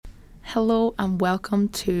Hello and welcome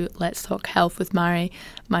to Let's Talk Health with Mairi.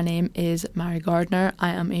 My name is Mairi Gardner. I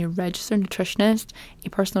am a registered nutritionist, a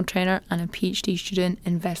personal trainer and a PhD student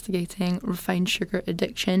investigating refined sugar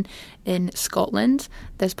addiction in Scotland.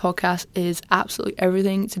 This podcast is absolutely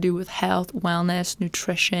everything to do with health, wellness,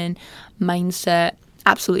 nutrition, mindset,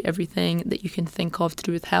 absolutely everything that you can think of to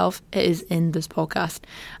do with health. It is in this podcast.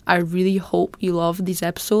 I really hope you love these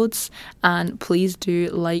episodes, and please do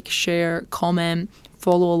like, share, comment,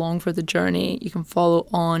 follow along for the journey. You can follow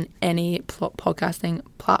on any podcasting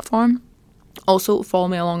platform. Also, follow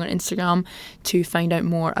me along on Instagram to find out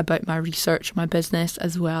more about my research, my business,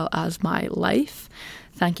 as well as my life.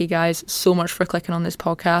 Thank you guys so much for clicking on this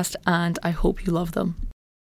podcast, and I hope you love them.